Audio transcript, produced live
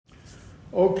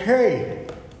Okay,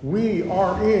 we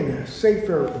are in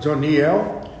Sefer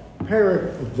Daniel,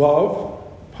 Perek Vav,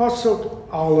 Pasuk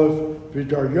Aleph,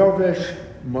 V'Daryavesh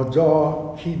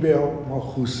Madah Kibel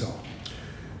Malchusa.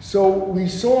 So we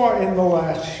saw in the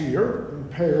last year, in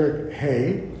Perek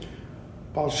Hey,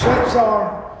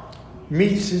 Belshazzar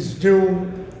meets his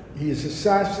doom. He is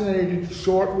assassinated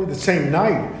shortly the same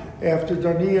night after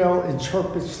Daniel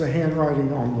interprets the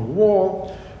handwriting on the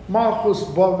wall. Malchus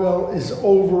Bavel is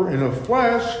over in a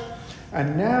flash,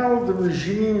 and now the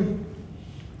regime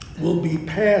will be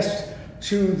passed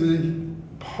to the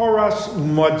Paras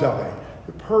Umadai,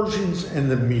 the Persians and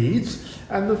the Medes,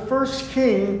 and the first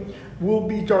king will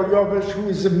be Daryavesh, who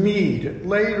is a Mede.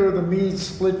 Later, the Medes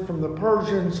split from the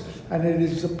Persians, and it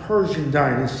is the Persian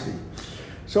dynasty.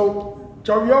 So,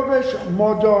 Daryavesh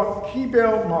Madah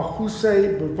Kibel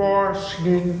Malchusei Bavar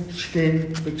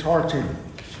Shkin B'Tartin.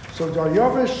 So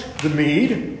Daryavesh the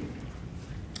Mede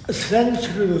ascends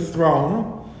to the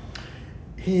throne.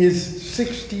 He is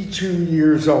 62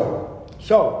 years old.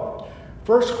 So,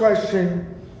 first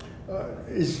question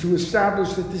is to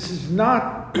establish that this is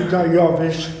not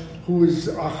Daryavesh, who is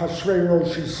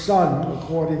Achashverosh's son,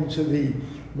 according to the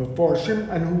Mefarshim,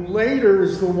 and who later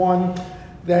is the one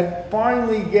that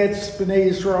finally gets Bnei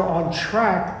Israel on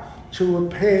track to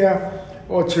repair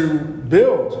or to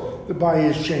build the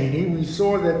Bayis Sheni. We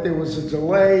saw that there was a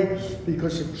delay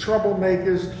because of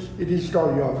troublemakers. It is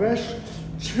Daryavesh.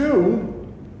 2,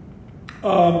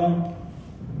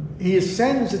 he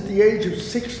ascends at the age of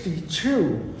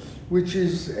 62, which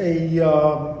is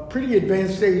a pretty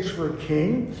advanced age for a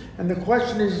king. And the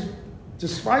question is,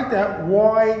 despite that,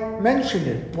 why mention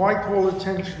it? Why call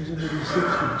attention to that he's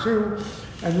 62?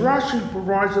 And Rashi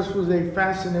provides us with a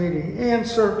fascinating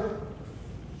answer.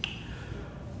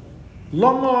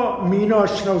 Lama mina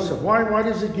shnosa. Why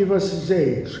does it give us his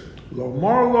age?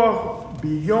 Lomar lach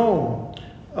biyom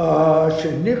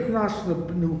shenichnas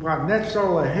Nebuchadnezzar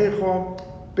lehecha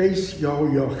beis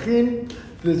Yehoyachin.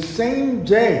 The same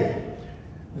day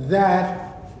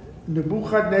that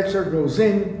Nebuchadnezzar goes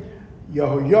in,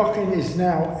 Yehoyachin is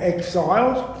now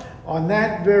exiled. On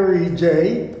that very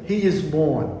day, he is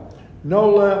born.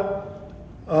 Nola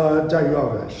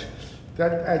Daryavesh.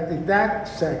 That at that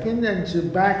second, and to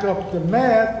back up the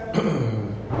math,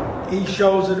 he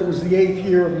shows that it was the 8th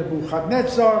year of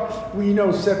Nebuchadnezzar. We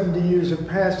know 70 years have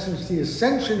passed since the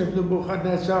ascension of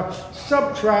Nebuchadnezzar.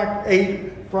 Subtract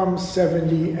 8 from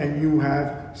 70 and you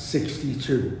have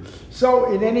 62.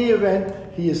 So in any event,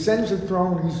 he ascends the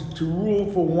throne. He's to rule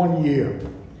for 1 year.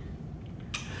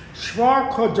 Shvar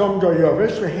Kodom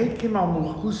Daryavesh v'hekim al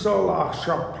Malchusa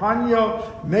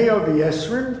la'achsharpanya mea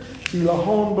v'yesrim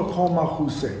v'lahon b'kol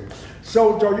Malchusei.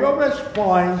 So Daryavesh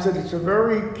finds that it's a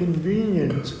very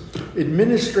convenient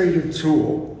administrative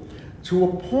tool to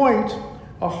appoint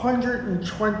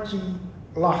 120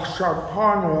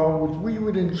 lachsharpanya, which we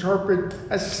would interpret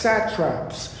as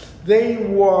satraps. They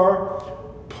were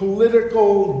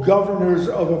political governors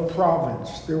of a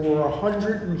province. There were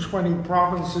 120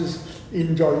 provinces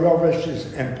in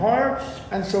Daryavesh's empire,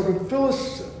 and so to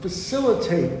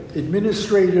facilitate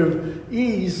administrative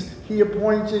ease, he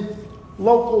appointed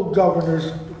local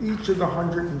governors for each of the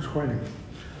 120.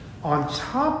 On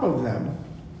top of them,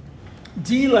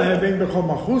 he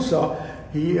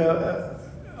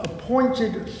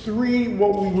appointed 3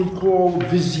 what we would call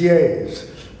viziers,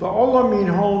 the Olamin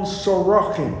Hon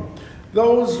Sorachim.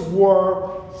 Those were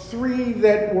 3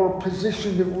 that were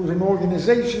positioned, it was an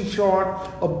organization chart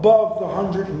above the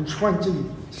 120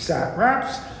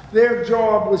 satraps. Their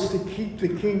job was to keep the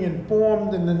king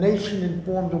informed and the nation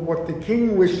informed of what the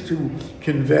king wished to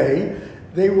convey.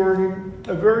 They were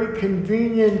a very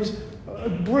convenient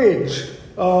bridge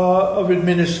of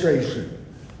administration.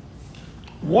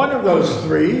 One of those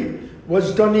 3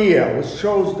 was Daniel. It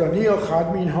chose Daniel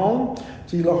Chadmin Hon,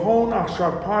 Tilahon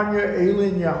Achsharpanya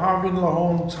Elin Yahavin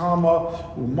Lahon Tama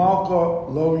Umalka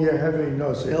Lo Yeheve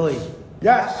Nose. Billy.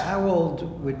 Yes. How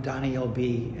old would Daniel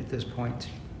be at this point?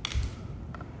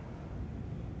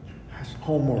 That's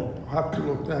homework. I'll have to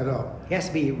look that up. He has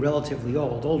to be relatively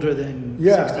old, older than 62.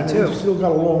 Yeah, he's still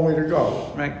got a long way to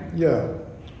go. Right. Yeah,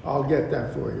 I'll get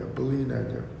that for you. Believe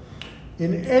that.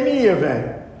 In any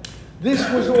event, this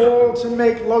was all to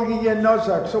make Lo Yeh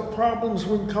Nozak, so problems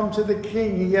wouldn't come to the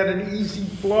king. He had an easy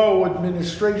flow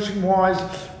administration-wise,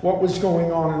 what was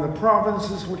going on in the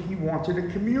provinces, what he wanted to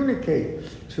communicate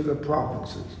to the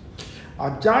provinces.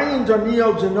 Adayin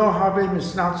Daniel Deno Have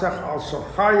Misnatzach Al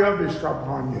Sorchaya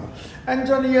V'Shtabhanya. And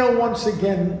Daniel once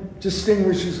again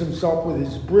distinguishes himself with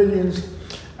his brilliance,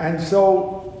 and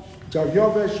so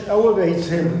Daryavesh elevates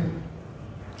him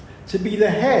to be the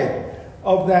head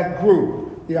of that group.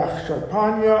 the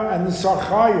Achshapanya, and the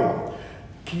Sarchaya.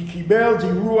 Ki kibel di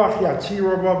ruach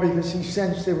yatzira, because he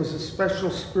sensed there was a special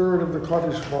spirit of the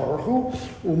Kadosh Baruch Hu.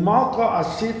 Umalka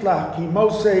asit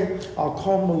lahakimose al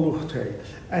kol meluchte.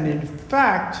 And in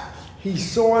fact, he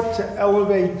sought to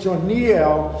elevate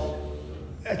Daniel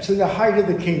to the height of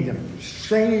the kingdom,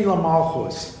 Sheni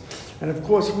Lamalchus. And of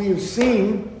course, we have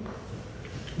seen,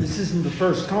 this isn't the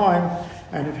first time,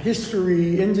 and if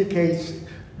history indicates,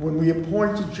 when we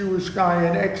appoint a Jewish guy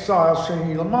in exile,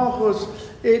 Sheni Lamalchus,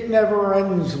 it never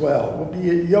ends well. Be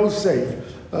it Yosef,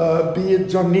 be it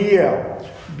Daniel,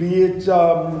 be it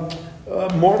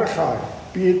Mordechai,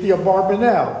 be it the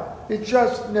Abarbanel. It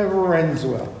just never ends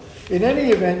well. In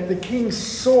any event, the king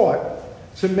sought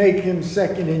to make him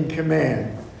second in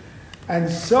command. And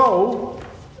so,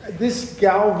 this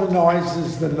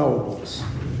galvanizes the nobles,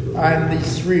 and the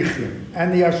Srichim,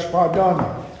 and the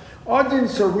Ashpadana. Adin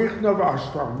Sarichna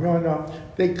v'Ashpadana,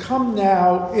 they come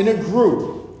now in a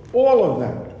group, all of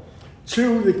them,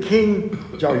 to the king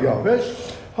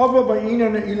Daryavish.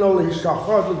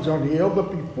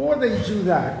 But before they do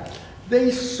that,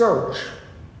 they search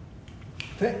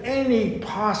for any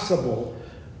possible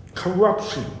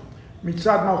corruption,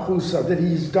 mitzad malchusa, that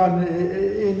he's done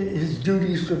in his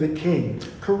duties for the king.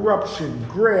 Corruption,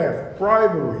 graft,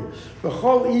 bribery. They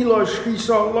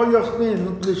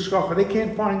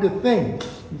can't find a thing.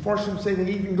 Unfortunately, say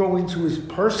they even go into his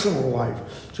personal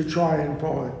life to try and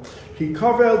find it.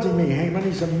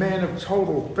 He's a man of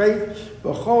total faith.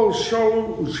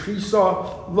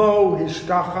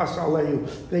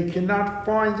 They cannot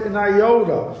find an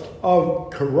iota of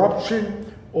corruption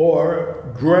or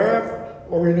graft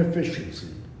or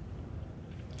inefficiency.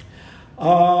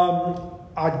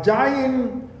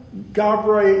 Adayin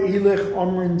Gabriel Ilich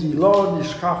Omrin Dilo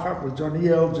Nishkachat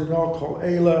Daniel Dino Kol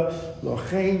Ela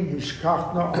Lochein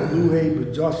Hishkachna Aluhe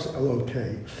B'Dos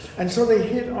Elokei. And so they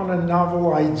hit on a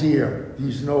novel idea,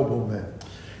 these noblemen.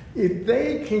 If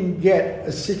they can get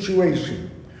a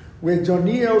situation where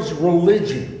Daniel's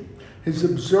religion, his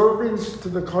observance to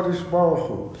the Kadosh Baruch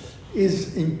Hu,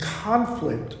 is in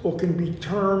conflict or can be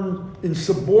termed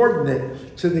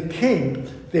insubordinate to the king,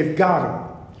 they've got him.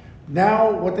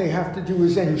 Now what they have to do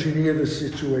is engineer the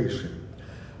situation.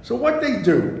 So what they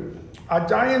do,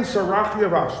 Adayan Sarachia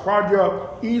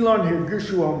Vashpadya, Elon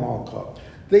Hirgishu Amalka,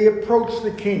 they approach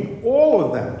the king, all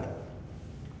of them.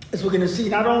 As we're going to see,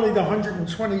 not only the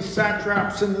 120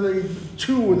 satraps and the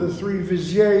 2 or the 3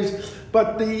 viziers,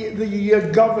 but the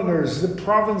governors, the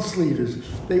province leaders,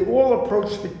 they all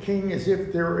approach the king as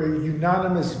if they're a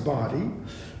unanimous body.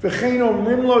 They open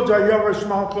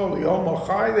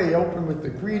with the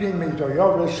greeting, may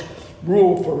Daryavish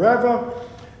rule forever.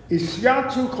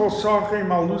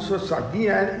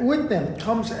 And with them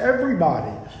comes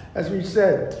everybody. As we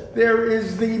said, there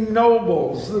is the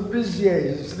nobles, the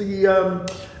viziers, the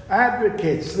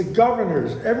advocates, the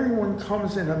governors. Everyone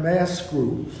comes in a mass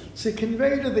group to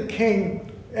convey to the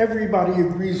king, everybody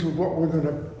agrees with what we're going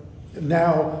to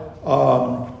now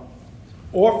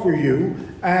offer you,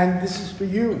 and this is for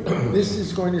you. This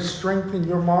is going to strengthen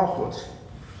your malchus.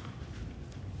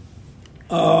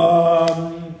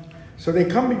 So they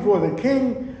come before the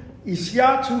king.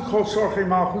 Isyatu kol sorche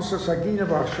malchusa sagina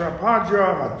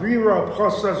v'ashrapadra hadrira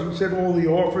pchosas. We said all the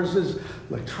officers.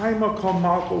 Lekaima kol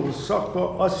malchus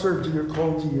l'sakva aser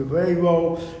diakol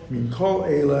diyavevo min kol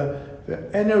ela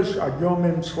ve'enosh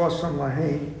adyomim tzlasam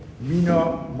lahein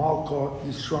mina malcha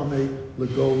yisrame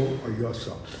lego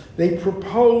ayosa. They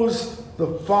propose the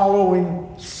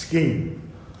following scheme.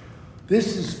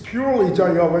 This is purely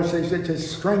Daryavish, they said, to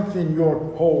strengthen your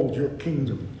hold, your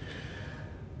kingdom.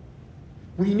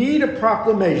 We need a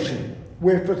proclamation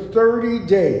where for 30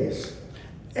 days,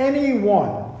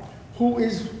 anyone who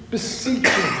is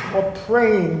beseeching or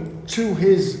praying to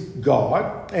his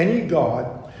God, any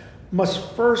God,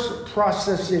 must first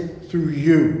process it through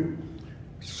you.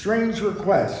 Strange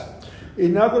request.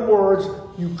 In other words,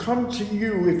 you come to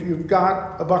you if you've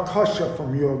got a bakasha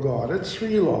from your God, a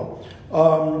tefillah,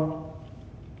 or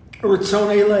Ritzon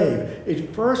Elev.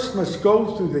 It first must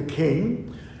go through the king.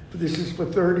 This is for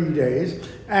 30 days.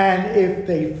 And if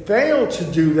they fail to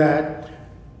do that,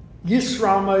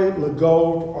 Yisrame,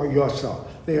 Legov, or Yosa.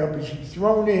 They are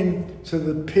thrown into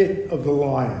the pit of the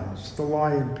lions, the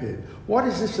lion pit. What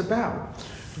is this about?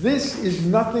 This is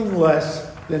nothing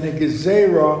less than a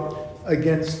gezerah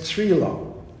against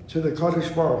Tefillah, to the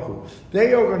Kadosh Baruch Hu.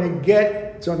 They are going to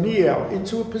get Daniel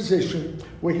into a position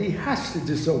where he has to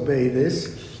disobey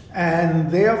this, and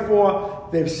therefore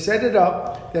they've set it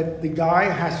up that the guy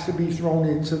has to be thrown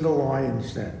into the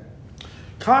lion's den.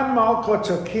 Kan malka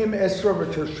takim esra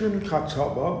v'tashim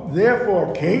kataba.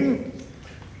 Therefore, king,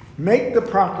 make the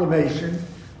proclamation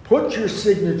Put your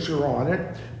signature on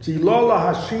it. And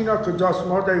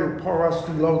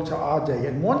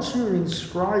once you've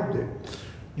inscribed it,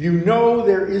 you know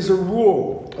there is a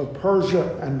rule of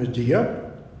Persia and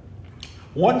Media.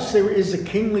 Once there is a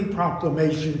kingly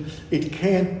proclamation, it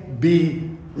can't be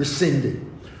rescinded.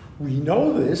 We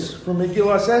know this from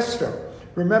Megillas Esther.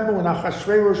 Remember, when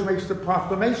Achashverosh makes the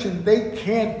proclamation, they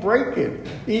can't break it,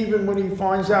 even when he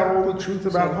finds out all the truth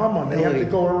about Haman. They have to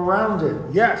go around it.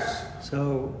 Yes.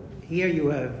 So here you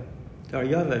have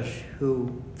Daryavish,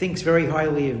 who thinks very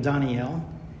highly of Daniel,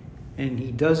 and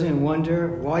he doesn't wonder,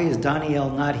 why is Daniel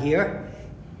not here?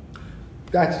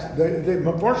 That's the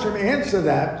Mefarshim answer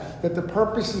that the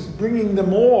purpose of bringing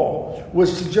them all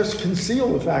was to just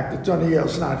conceal the fact that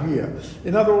Daniel's not here.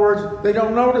 In other words, they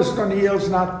don't notice Daniel's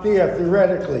not there,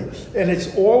 theoretically. And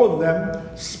it's all of them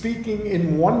speaking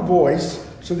in one voice,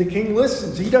 so the king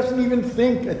listens. He doesn't even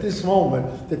think at this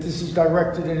moment that this is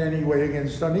directed in any way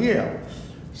against Daniel.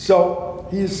 So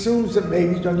he assumes that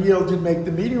maybe Daniel did make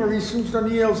the meeting, or he assumes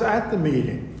Daniel's at the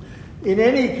meeting. In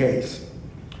any case,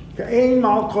 let's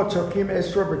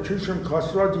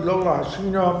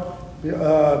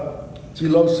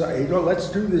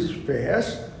do this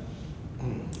fast,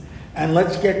 and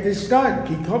let's get this done.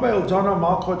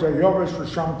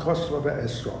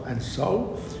 And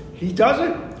so he does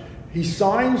it. He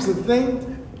signs the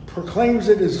thing, proclaims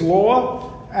it as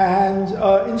law, and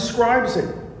inscribes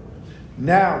it.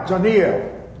 Now, Daniel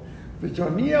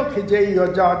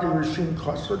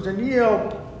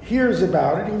hears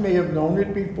about it. He may have known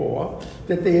it before,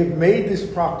 that they have made this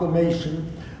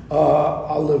proclamation.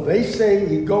 Alevese,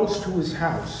 he goes to his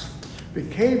house. He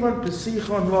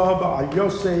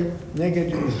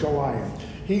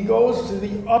goes to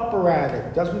the upper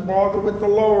attic, doesn't bother with the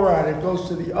lower attic, goes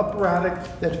to the upper attic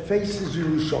that faces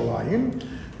Yerushalayim.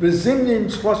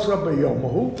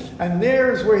 And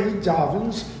there is where he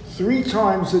davens 3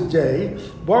 times a day.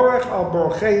 Baruch al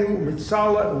Baruchehu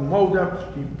Mitzala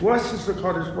Umoda. He blesses the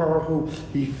Kadosh Baruch Hu.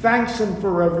 He thanks him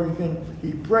for everything.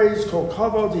 He prays Kol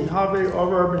Kavod Yihave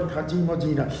Orer Ben Kadim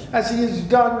Adina, as he has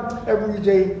done every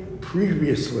day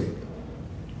previously.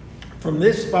 From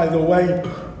this, by the way,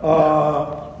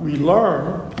 we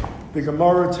learn, the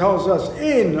Gemara tells us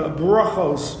in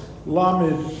Brachos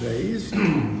Lamed Beis,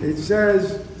 it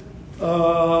says,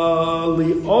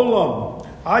 Li'olam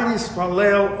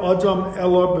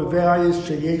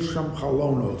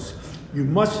you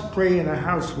must pray in a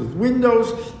house with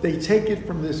windows. They take it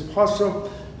from this pasuk.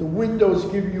 The windows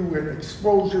give you an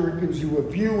exposure, it gives you a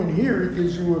view, and here it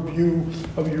gives you a view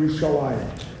of Yerushalayim.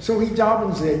 So he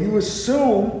davens there. You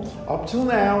assume, up till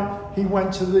now, he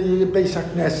went to the Beis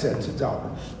HaKnesset to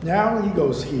daven. Now he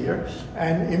goes here,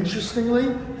 and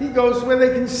interestingly, he goes where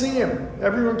they can see him.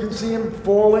 Everyone can see him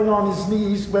falling on his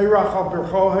knees,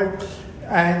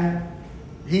 and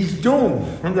he's doomed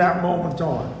from that moment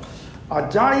on.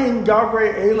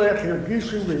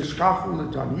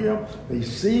 They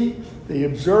see, they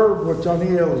observe what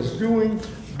Daniel is doing,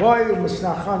 that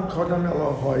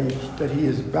he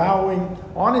is bowing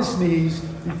on his knees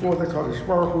before the Kadosh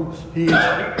Baruch Hu. He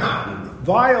has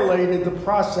violated the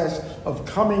process of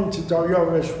coming to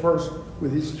Daryavish first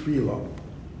with his tefillah.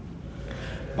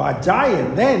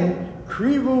 Badayin, then,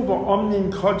 Krivu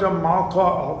v'omnin kodam malka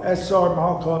al esar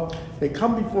malka, they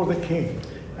come before the king.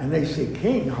 And they say,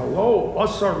 King, hello,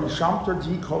 Asar Rishamta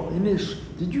Diko Inish,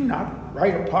 did you not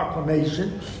write a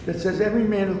proclamation that says every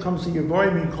man who comes to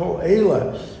Yevoyim Kol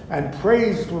Eila and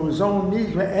prays for his own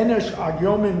needs, Enesh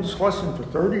Agyomin Shlosim, for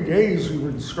 30 days you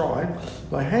inscribe,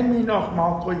 Lahenminach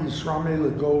Malka Yisrame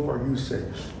Legov Yusei.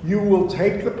 You will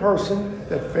take the person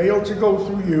that failed to go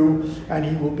through you, and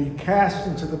he will be cast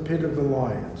into the pit of the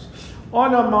lions.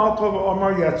 Ana Malka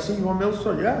Omar Yatsi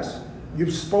Milsa, yes,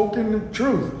 you've spoken the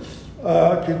truth.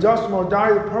 And he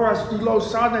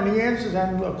answers,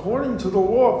 and according to the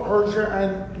law of Persia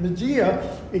and Media,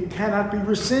 it cannot be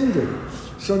rescinded.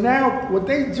 So now what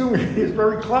they do is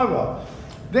very clever.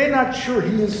 They're not sure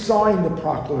he has signed the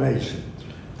proclamation.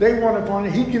 They want to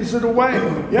find he gives it away.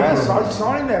 Yes, I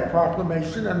signed that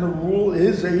proclamation, and the rule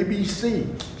is ABC.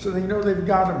 So they know they've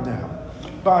got him now.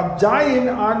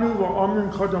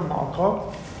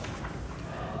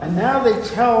 And now they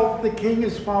tell the king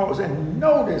as follows, and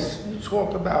notice, you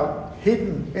talk about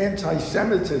hidden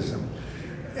anti-Semitism.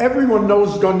 Everyone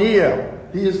knows Daniel.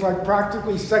 He is like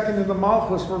practically second in the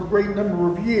Malchus for a great number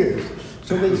of years.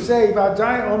 So they say,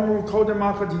 Vadai Omru Kodem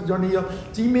Malchus Daniel,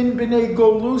 Dimin B'nei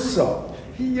Golusa.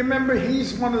 You remember,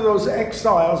 he's one of those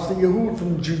exiles, the Yehud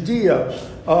from Judea.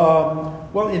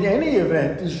 Well, in any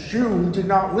event, this Jew did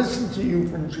not listen to you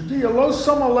from Judea. Lo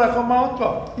sama lecha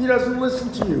malka. He doesn't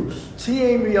listen to you.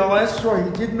 Tiemi al Esra,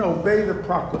 he didn't obey the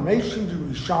proclamation to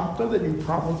Rishamta that you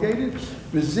promulgated.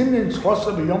 V'zimnin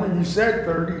tchosa b'yomim, you said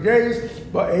 30 days.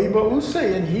 Ba'eba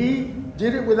usay, and he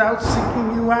did it without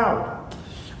seeking you out.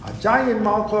 Adayin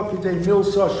malka k'dei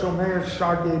milsa shomer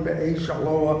shagei be'esh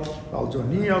aloha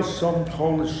v'aldonio som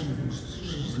polish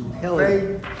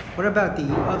Hilly, what about the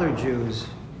other Jews,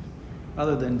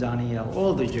 other than Daniel,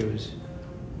 all the Jews?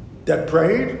 That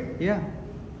prayed? Yeah.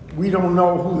 We don't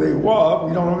know who they were.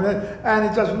 We don't know that, and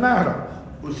it doesn't matter.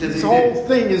 This whole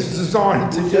thing is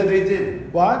designed to get. They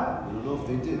did. What? We don't know if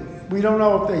they did. We don't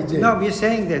know if they did. No, you're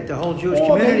saying that the whole Jewish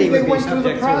Or community maybe they would be went through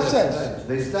the subject to process.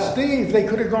 They stopped. Steve, they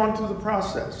could have gone through the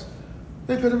process.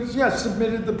 They could have,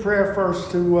 submitted the prayer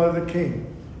first to the king.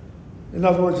 In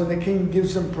other words, and the king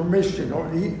gives them permission.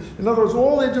 In other words,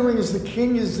 all they're doing is the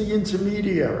king is the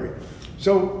intermediary.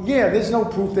 So, there's no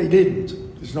proof they didn't.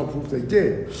 There's no proof they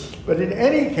did. But in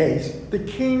any case, the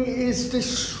king is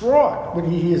distraught when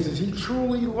he hears this. He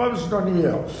truly loves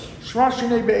Daniel.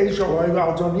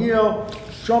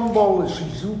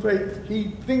 He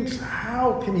thinks,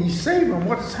 how can he save him?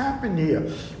 What has happened here?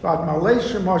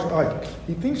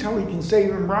 He thinks how he can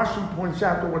save him. Rashi points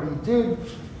out that what he did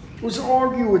was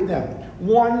argue with them.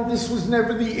 One, this was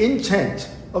never the intent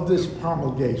of this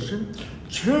promulgation.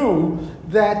 Two,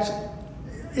 that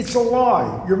it's a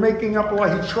lie. You're making up a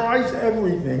lie. He tries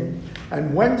everything.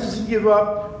 And when does he give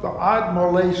up? The Ad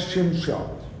Molei Shimsha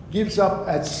gives up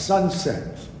at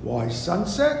sunset. Why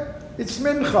sunset? It's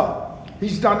Mincha.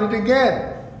 He's done it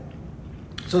again.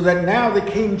 So that now the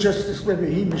king just he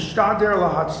mishtader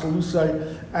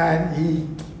lahatzalusai, and he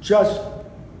just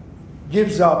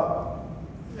gives up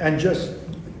and just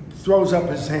throws up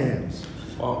his hands.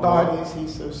 Well, why is he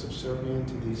so subservient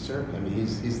to these servants? I mean,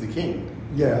 he's the king.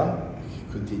 Yeah.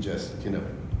 Couldn't he just,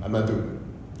 I'm not doing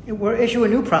it? We'll issue a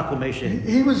new proclamation.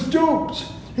 He was duped.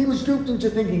 He was duped into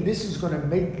thinking this is going to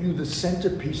make you the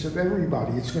centerpiece of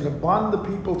everybody. It's going to bond the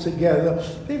people together.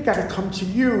 They've got to come to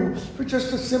you for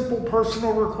just a simple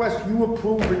personal request. You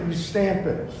approve it, you stamp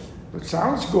it. It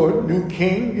sounds good. New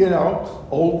king,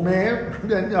 old man.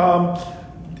 And,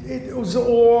 it was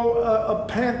all a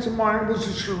pantomime. It was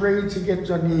a charade to get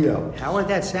Daniel. How would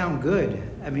that sound good?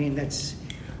 I mean, that's...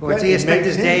 Or does he expect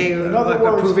his day of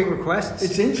approving requests?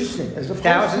 It's interesting. As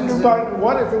opposed to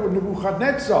what if it were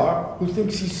Nebuchadnezzar who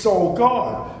thinks he's sole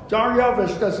God?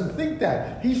 Darius doesn't think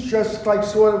that. He's just like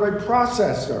sort of a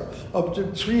processor of the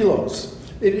trilos.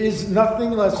 It is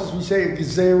nothing less, as we say, a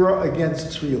gezerah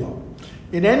against trilo.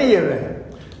 In any event,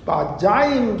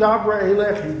 Ba'dayin Dabra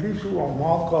Elech Yivishu al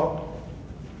Malka.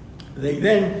 They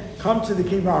then come to the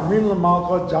king, Amrim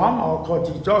Lamalka, Dam Alka,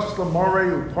 Didos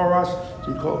Lamore, Uparas,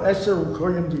 Dikol Eser,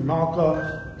 Ukoyim Di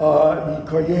Malka,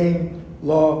 Yikoyim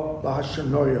La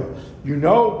Hashanoya. You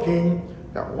know, king,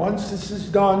 that once this is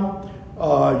done,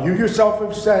 you yourself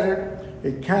have said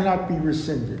it cannot be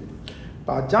rescinded.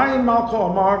 Ba'dayin Malka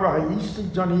Amar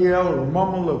V'hayisti Daniel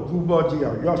Umamala Guba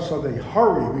Diaryasa. They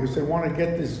hurry because they want to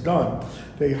get this done.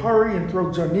 They hurry and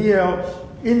throw Daniel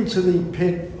into the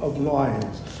pit of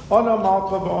lions. Ana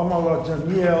Malka v'Amala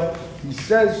Daniel, he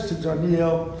says to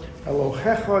Daniel,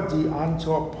 Elohecha di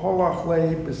anto polach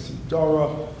le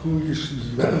b'sidara hu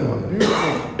yishizvecha.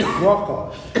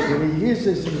 When he hears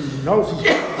this and he knows he's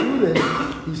going to do this,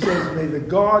 he says, may the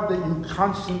God that you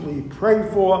constantly pray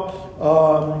for,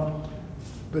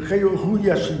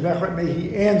 may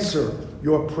he answer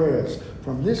your prayers.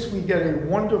 From this we get a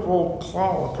wonderful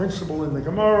principle in the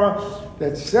Gemara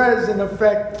that says, in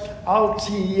effect, Al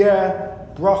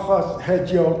tiyeh bracha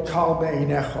hedyo kal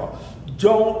be'einecha.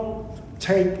 Don't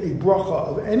take a bracha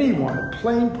of anyone, a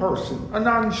plain person, a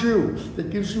non-Jew, that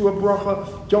gives you a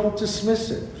bracha, don't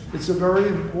dismiss it. It's a very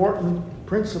important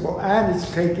principle, and it's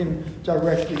taken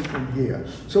directly from here.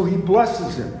 So he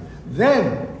blesses him.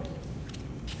 Then,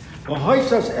 there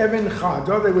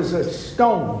was a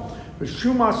stone.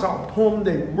 Shumas al pum,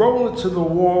 they roll it to the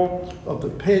wall of the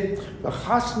pit.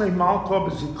 V'chasme malka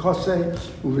b'zikose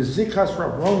u'v'zikas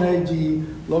rabrone di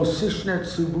lo sishnet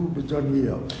subu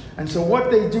b'daniel. And so what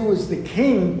they do is the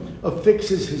king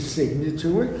affixes his signet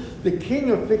to it. The king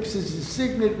affixes his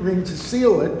signet ring to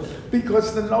seal it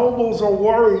because the nobles are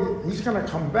worried he's going to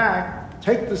come back,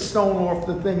 take the stone off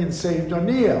the thing and save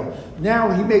Daniel.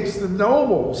 Now he makes the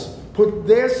nobles put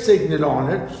their signet on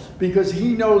it because he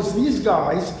knows these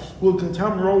guys will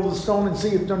come roll the stone and see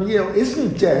if Daniel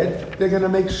isn't dead. They're going to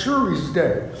make sure he's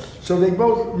dead. So they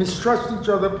both mistrust each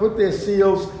other, put their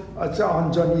seals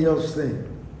on Daniel's thing.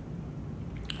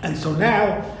 And so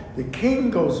now The king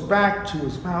goes back to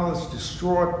his palace,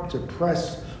 distraught,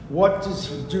 depressed. What does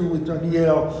he do with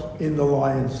Daniel in the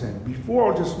lion's den?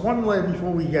 Just one leg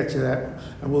before we get to that,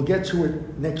 and we'll get to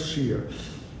it next year.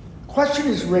 Question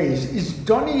is raised, is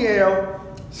Daniel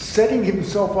setting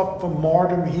himself up for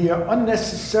martyrdom here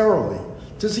unnecessarily?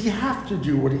 Does he have to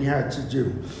do what he had to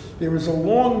do? There is a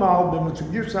long Malbim, which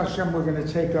Yirtzeh Hashem we're going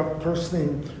to take up first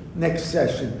thing next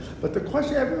session. But the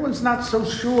question, everyone's not so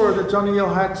sure that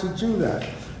Daniel had to do that.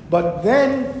 But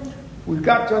then we've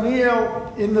got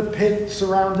Daniel in the pit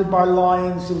surrounded by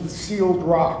lions of the sealed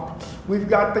rock. We've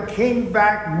got the king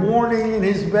back mourning in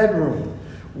his bedroom.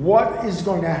 What is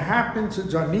going to happen to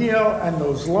Daniel and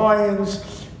those lions?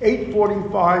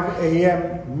 8:45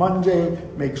 a.m. Monday.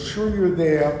 Make sure you're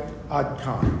there. Ad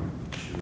Khan.